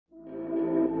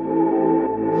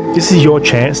This is your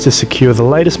chance to secure the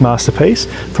latest masterpiece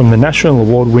from the national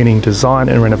award-winning design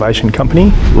and renovation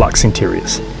company, Lux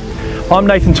Interiors. I'm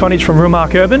Nathan Tonich from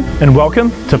Remark Urban, and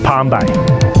welcome to Palm Bay.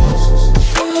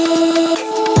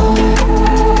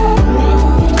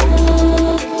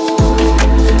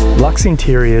 Lux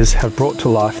Interiors have brought to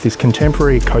life this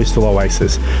contemporary coastal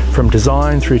oasis from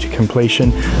design through to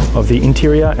completion of the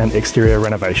interior and exterior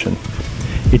renovation.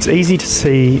 It's easy to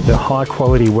see the high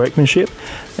quality workmanship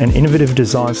and innovative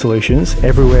design solutions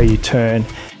everywhere you turn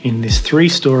in this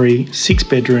 3-storey,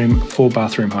 6-bedroom,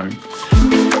 4-bathroom home.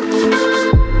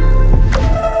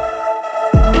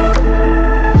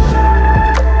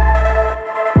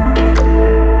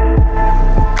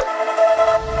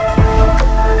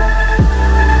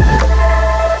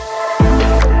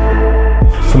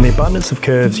 From the abundance of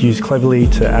curves used cleverly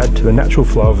to add to the natural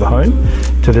flow of the home,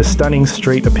 to the stunning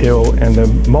street appeal and the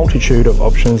multitude of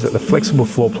options that the flexible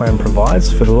floor plan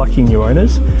provides for the lucky new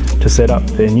owners to set up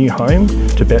their new home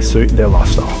to best suit their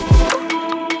lifestyle.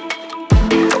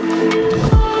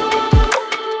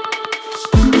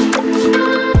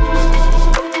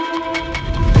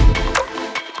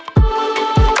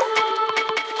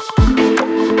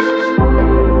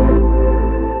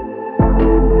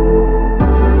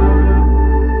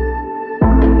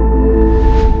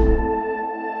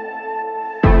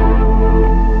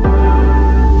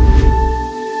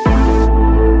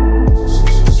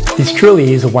 This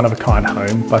truly is a one-of-a-kind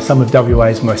home by some of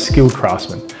WA's most skilled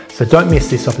craftsmen, so don't miss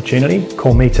this opportunity.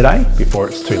 Call me today before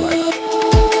it's too late.